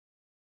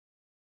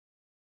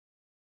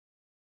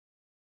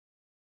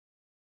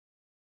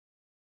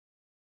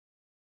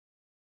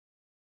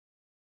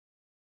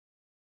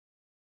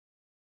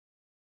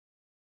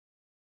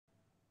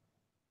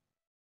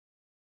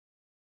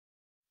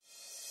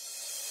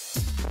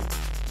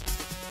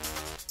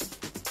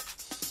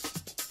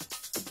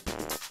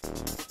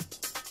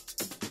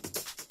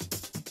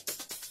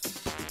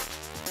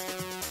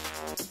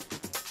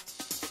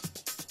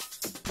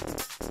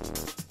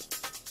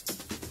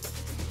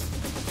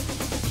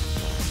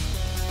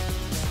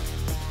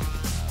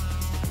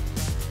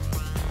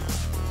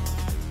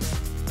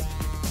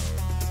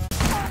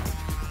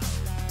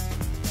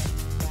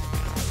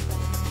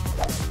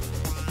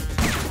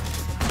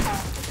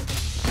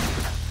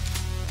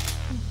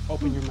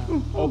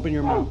mouth. Open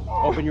your mouth.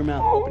 Open your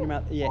mouth. Open your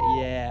mouth. Yeah,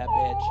 yeah,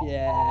 bitch.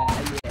 Yeah,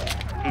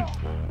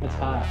 yeah. It's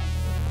hot.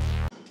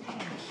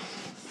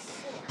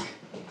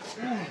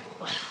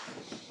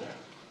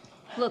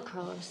 Look,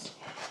 Carlos.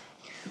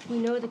 We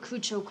know the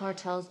Crucho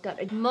cartel's got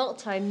a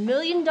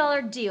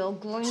multi-million-dollar deal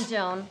going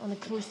down on the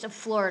coast of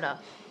Florida.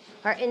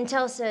 Our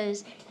intel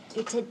says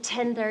it's at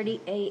 10:30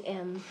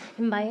 a.m.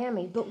 in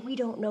Miami, but we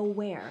don't know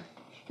where.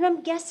 And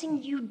I'm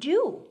guessing you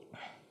do.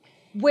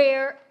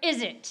 Where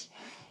is it?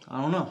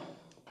 I don't know.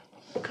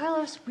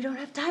 Carlos, we don't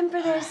have time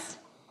for this.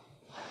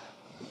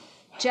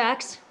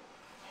 Jax.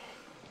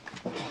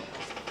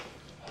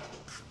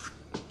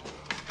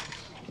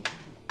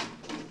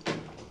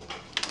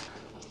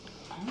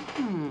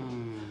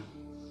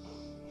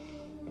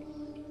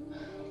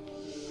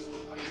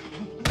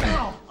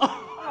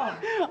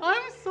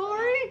 I'm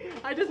sorry.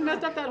 I just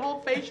messed up that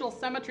whole facial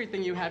symmetry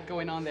thing you had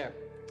going on there.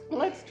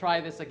 Let's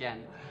try this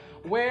again.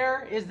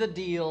 Where is the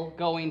deal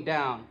going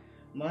down?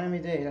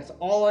 Miami-Dade, that's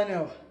all I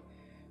know.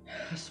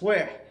 I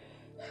swear.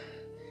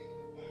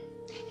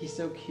 He's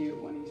so cute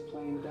when he's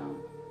playing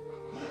dumb.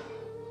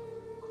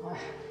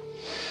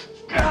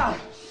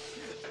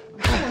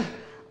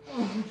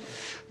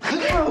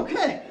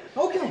 Okay.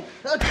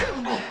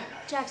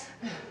 Jax,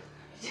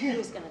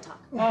 who's gonna talk?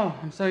 Oh,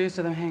 I'm so used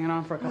to them hanging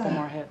on for a couple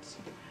more hits.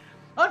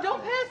 Oh,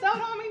 don't piss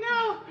out on me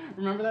now.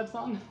 Remember that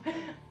song?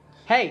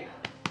 Hey.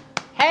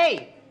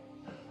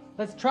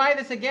 Let's try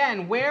this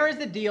again. Where is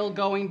the deal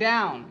going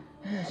down?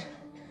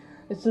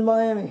 It's in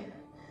Miami,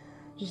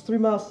 just 3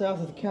 miles south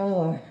of the county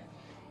line.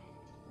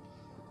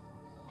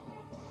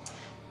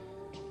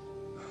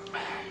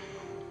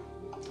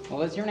 What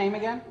was your name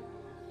again?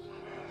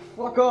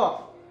 Fuck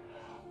off.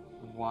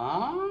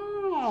 Wow.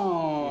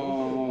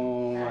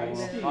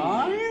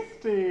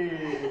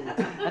 Feisty.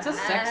 That's a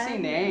sexy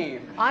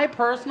name. I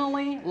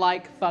personally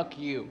like fuck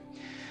you.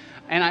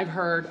 And I've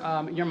heard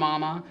your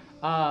mama,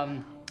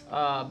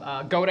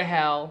 go to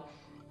hell,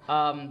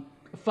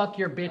 fuck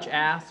your bitch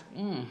ass.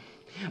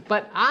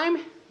 But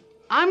I'm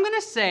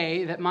gonna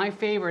say that my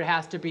favorite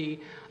has to be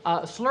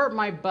slurp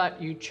my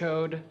butt, you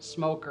chode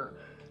smoker.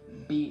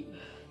 Beat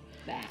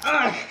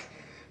that.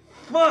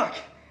 Fuck.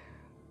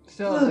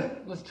 So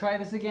let's try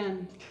this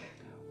again.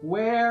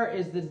 Where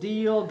is the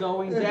deal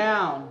going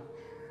down?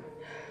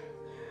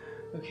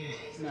 Okay.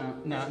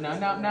 No,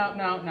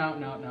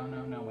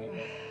 wait.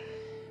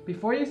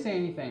 Before you say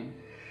anything,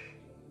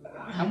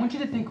 I want you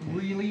to think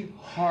really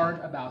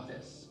hard about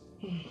this.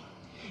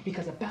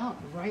 Because about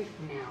right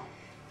now,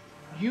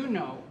 you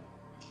know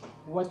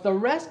what the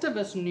rest of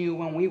us knew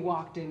when we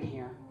walked in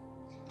here.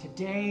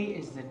 Today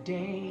is the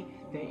day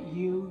that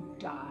you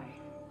die.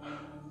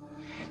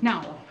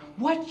 Now,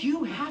 what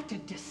you have to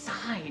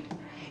decide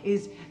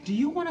is, do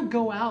you want to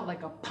go out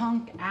like a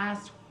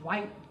punk-ass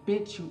white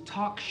bitch who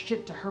talks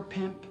shit to her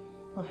pimp?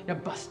 A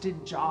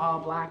busted jaw,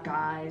 black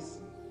eyes,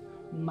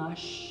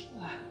 mush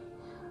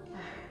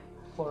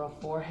for a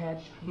forehead,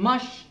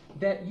 mush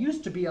that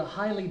used to be a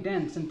highly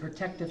dense and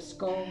protective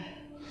skull?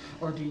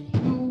 Or do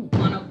you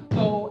want to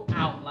go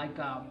out like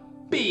a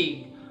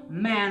big,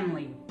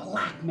 manly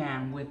black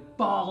man with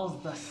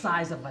balls the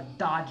size of a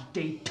Dodge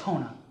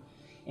Daytona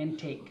and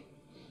take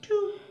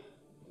 2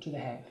 to the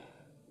head?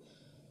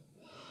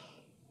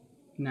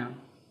 Now,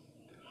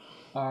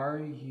 are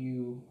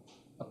you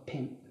a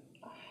pimp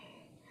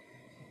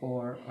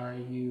or are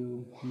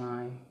you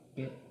my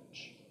bitch?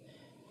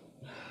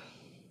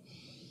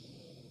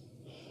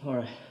 All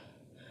right.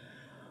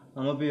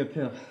 I'm gonna be a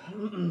pimp.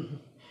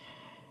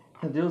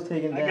 The deal's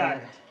taken down. I got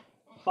it.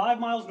 5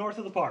 miles north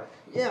of the park.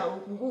 Yeah.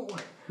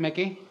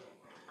 Mickey?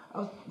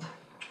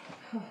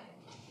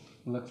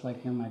 Looks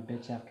like you're my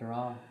bitch after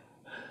all.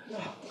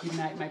 Good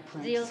night, my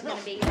prince. Deal's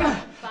gonna be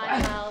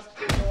 5 miles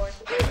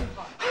north of the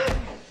park.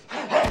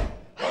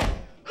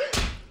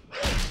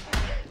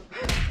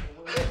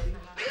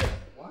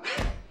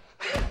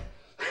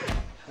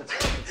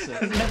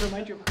 Never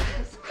mind your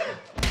purpose.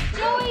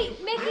 Joey,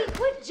 Mickey,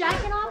 quit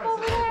jacking off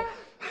over there.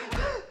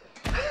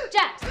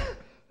 Jax.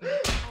 I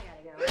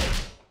gotta go.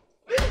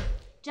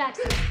 Jax.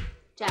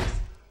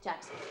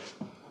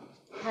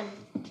 Hun,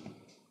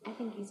 I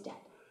think he's dead.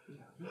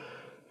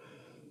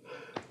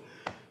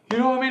 You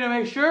don't want me to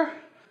make sure?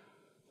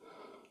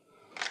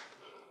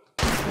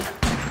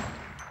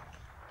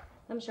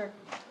 I'm sure.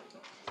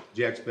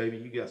 Jax, baby,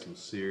 you got some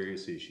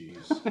serious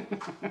issues.